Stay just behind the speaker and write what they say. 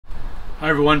Hi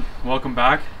everyone, welcome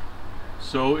back.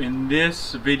 So in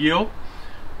this video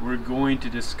we're going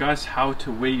to discuss how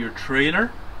to weigh your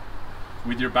trailer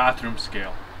with your bathroom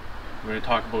scale. We're going to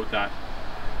talk about that.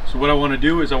 So what I want to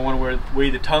do is I want to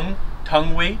weigh the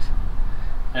tongue weight,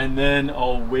 and then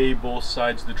I'll weigh both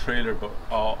sides of the trailer, but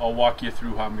I'll walk you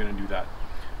through how I'm going to do that.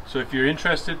 So if you're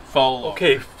interested, follow along.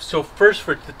 Okay, so first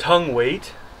for the tongue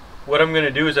weight, what I'm going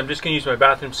to do is I'm just going to use my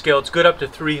bathroom scale. It's good up to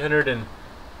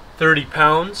 330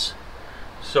 pounds.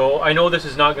 So I know this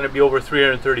is not going to be over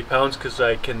 330 pounds because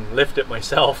I can lift it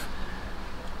myself.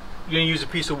 You're going to use a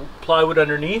piece of plywood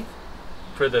underneath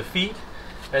for the feet,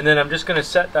 and then I'm just going to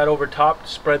set that over top to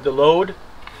spread the load,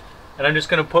 and I'm just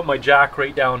going to put my jack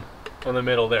right down on the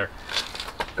middle there.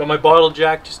 Got my bottle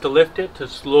jack just to lift it, to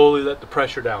slowly let the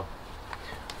pressure down.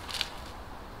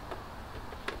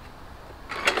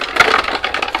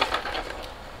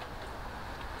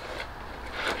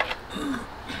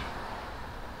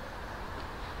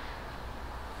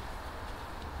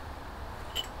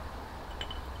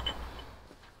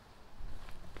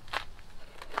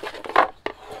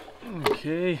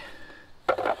 Okay,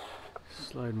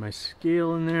 slide my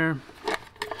scale in there,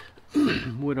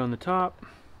 wood on the top,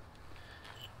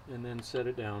 and then set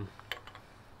it down.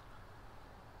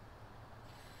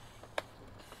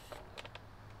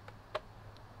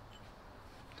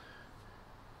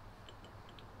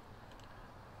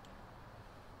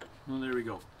 Well, there we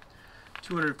go.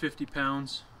 250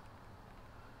 pounds.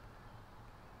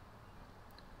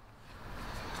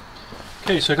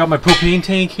 Okay, so I got my propane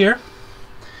tank here.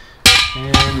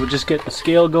 And we'll just get the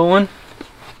scale going.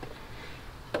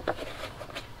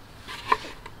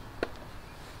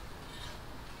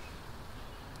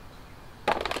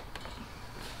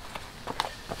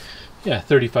 Yeah,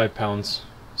 35 pounds.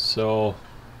 So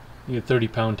you get a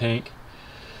 30-pound tank.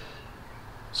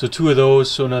 So two of those,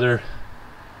 so another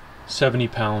 70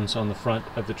 pounds on the front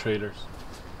of the trailers.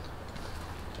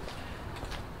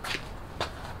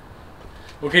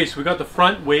 Okay, so we got the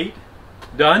front weight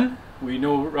done. We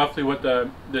know roughly what the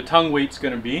tongue weight's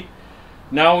going to be.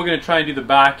 Now we're going to try and do the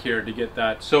back here to get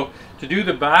that. So to do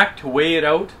the back, to weigh it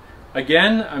out,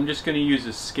 again, I'm just going to use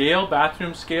a scale,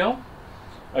 bathroom scale.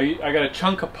 I got a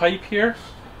chunk of pipe here.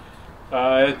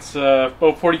 It's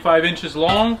about 45 inches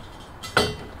long.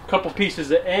 A couple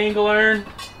pieces of angle iron.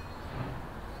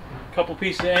 A couple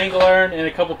pieces of angle iron and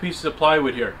a couple pieces of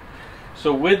plywood here.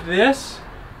 So with this,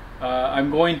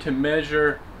 I'm going to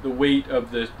measure the weight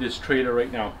of this trailer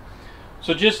right now.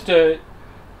 So just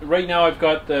right now I've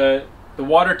got the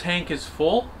water tank is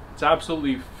full. It's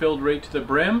absolutely filled right to the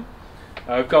brim.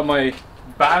 I've got my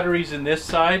batteries in this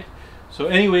side. So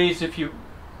anyways, if you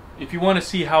want to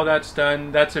see how that's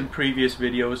done, that's in previous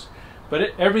videos.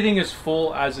 But everything is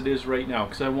full as it is right now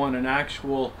because I want an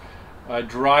actual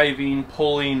driving,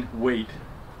 pulling weight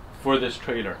for this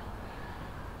trailer.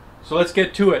 So let's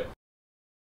get to it.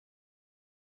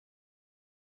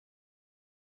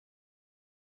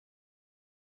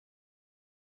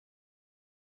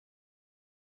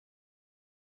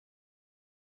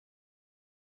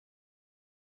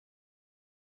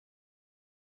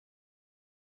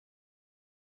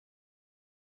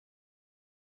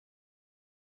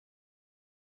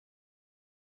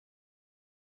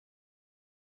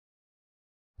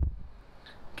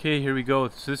 Okay, here we go.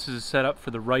 So this is a setup for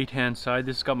the right hand side.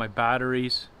 This has got my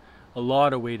batteries, a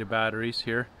lot of weight of batteries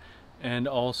here, and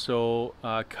also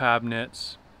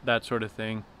cabinets, that sort of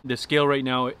thing. The scale right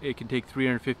now, it can take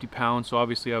 350 pounds, so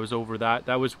obviously I was over that.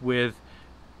 That was with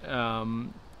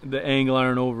the angle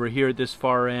iron over here at this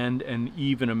far end, and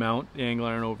even amount the angle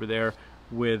iron over there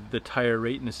with the tire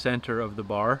right in the center of the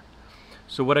bar.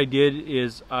 So what I did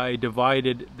is I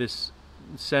divided this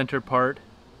center part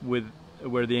with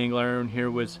where the angle iron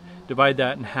here was, divide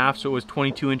that in half, so it was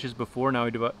 22 inches before. Now I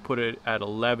put it at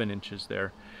 11 inches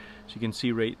there. So you can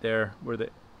see right there where the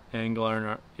angle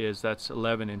iron is, that's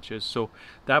 11 inches. So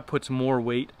that puts more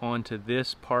weight onto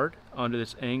this part, onto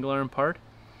this angle iron part.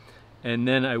 And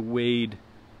then I weighed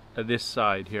this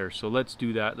side here. So let's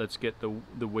do that. Let's get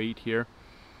the weight here,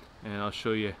 and I'll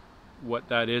show you what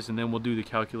that is, and then we'll do the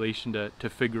calculation to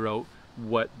figure out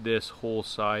what this whole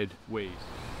side weighs.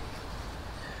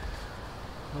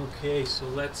 Okay, so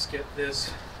let's get this,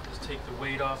 just take the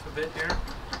weight off of it here.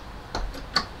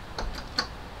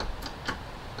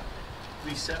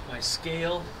 Reset my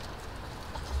scale.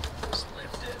 Just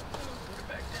lift it, put it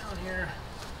back down here.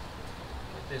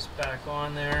 Get this back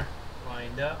on there,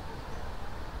 lined up.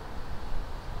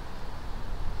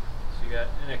 So you got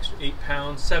an extra 8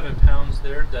 pounds, 7 pounds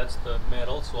there, that's the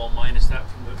metal, so I'll minus that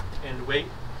from the end weight.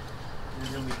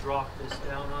 And then we drop this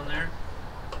down on there.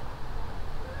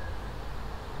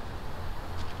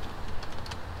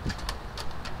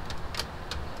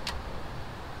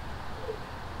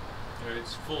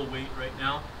 its full weight right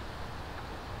now.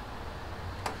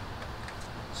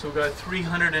 So we got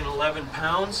 311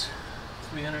 pounds.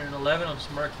 311, I'll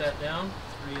just mark that down.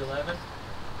 311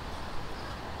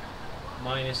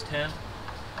 minus 10.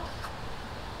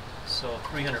 So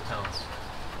 300 pounds.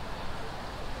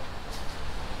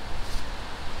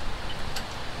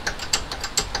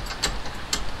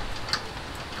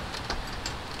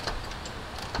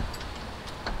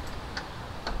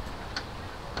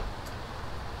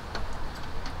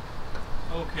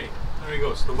 Okay, there we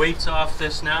go. So the weight's off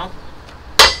this now.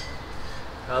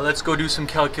 Let's go do some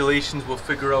calculations. We'll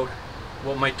figure out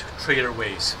what my trailer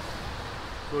weighs.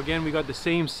 So again, we got the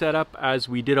same setup as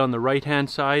we did on the right hand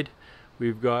side.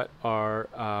 We've got our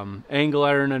angle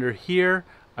iron under here.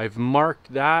 I've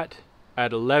marked that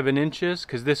at 11 inches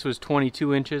because this was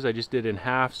 22 inches. I just did in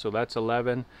half, so that's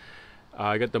 11.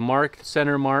 I got the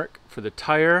center mark for the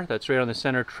tire. That's right on the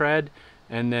center tread.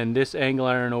 And then this angle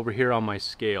iron over here on my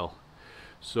scale.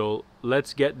 So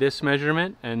let's get this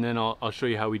measurement and then I'll show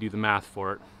you how we do the math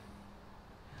for it.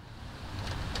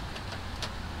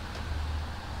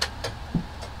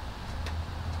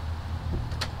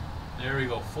 There we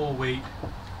go, full weight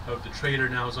of the trailer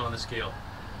now is on the scale.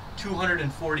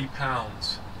 240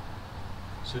 pounds.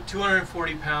 So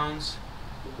 240 pounds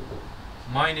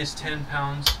minus 10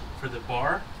 pounds for the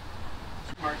bar.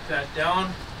 Mark that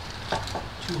down.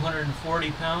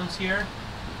 240 pounds here.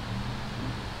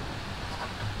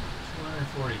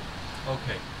 240.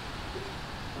 Okay.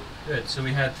 Good. So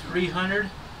we had 300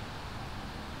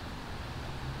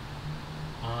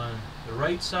 on the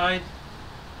right side,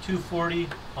 240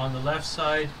 on the left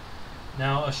side.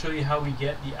 Now I'll show you how we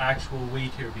get the actual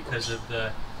weight here because of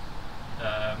the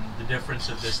difference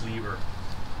of this lever.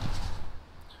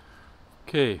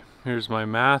 Okay, here's my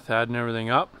math, adding everything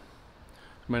up.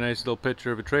 My nice little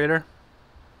picture of a trailer.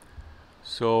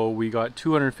 So we got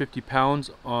 250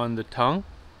 pounds on the tongue.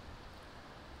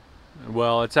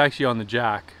 Well, it's actually on the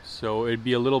jack, so it'd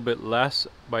be a little bit less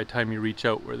by the time you reach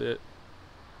out where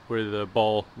the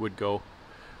ball would go.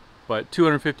 But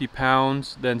 250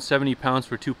 pounds, then 70 pounds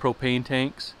for 2 propane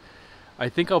tanks. I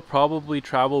think I'll probably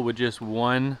travel with just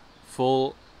one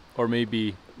full, or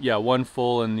maybe, yeah, one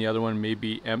full and the other one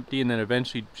maybe empty, and then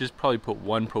eventually just probably put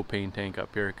one propane tank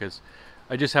up here because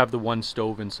I just have the one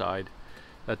stove inside.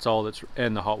 That's all that's,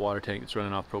 and the hot water tank that's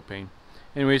running off propane.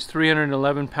 Anyways,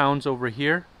 311 pounds over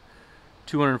here,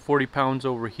 240 pounds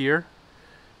over here.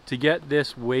 To get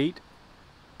this weight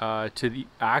to the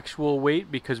actual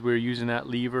weight, because we're using that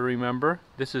lever, remember,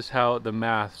 this is how the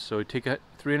math. So take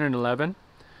 311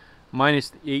 minus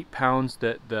the 8 pounds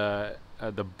that the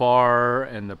bar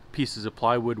and the pieces of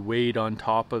plywood weighed on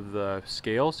top of the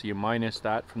scale. So you minus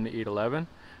that from the 811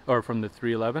 or from the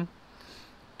 311,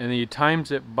 and then you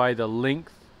times it by the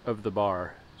length of the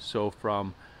bar. So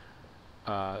from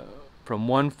one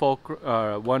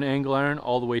angle iron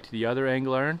all the way to the other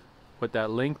angle iron, what that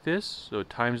length is. So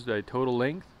times the total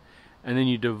length, and then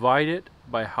you divide it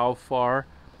by how far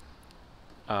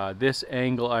this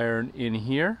angle iron in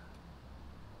here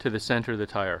to the center of the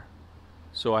tire.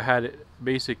 So I had it,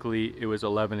 basically it was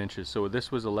 11 inches. So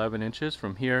this was 11 inches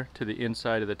from here to the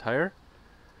inside of the tire,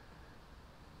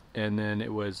 and then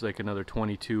it was like another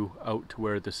 22 out to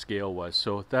where the scale was.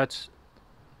 So that's,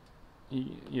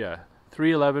 yeah,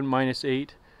 311 minus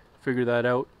 8, figure that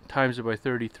out, times it by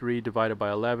 33, divided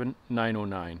by 11,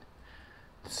 909.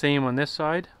 Same on this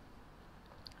side,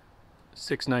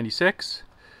 696.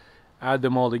 Add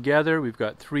them all together, we've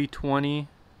got 320,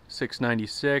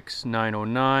 696,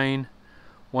 909,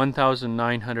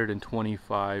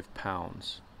 1,925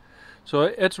 pounds. So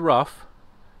it's rough,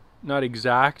 not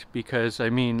exact, because I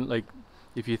mean, like,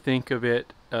 if you think of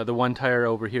it, the one tire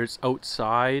over here is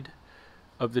outside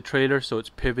of the trailer, so it's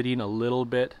pivoting a little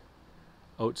bit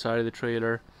outside of the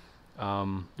trailer.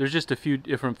 There's just a few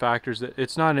different factors that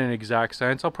it's not an exact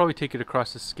science. I'll probably take it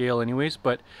across the scale anyways,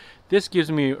 but this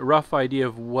gives me a rough idea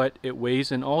of what it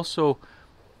weighs, and also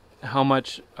how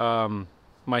much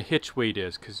my hitch weight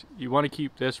is, because you want to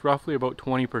keep this roughly about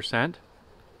 20%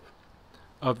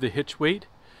 of the hitch weight,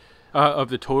 of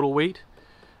the total weight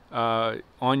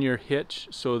on your hitch,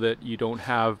 so that you don't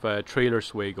have trailer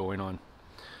sway going on.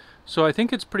 So I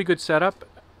think it's a pretty good setup.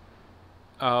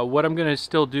 What I'm going to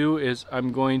still do is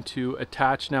I'm going to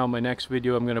attach, now in my next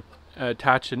video, I'm going to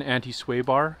attach an anti-sway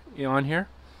bar on here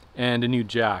and a new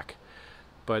jack.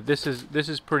 But this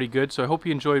is pretty good. So I hope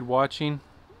you enjoyed watching.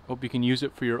 Hope you can use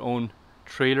it for your own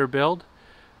trailer build.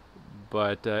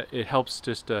 But it helps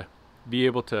just to be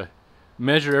able to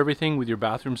measure everything with your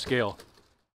bathroom scale.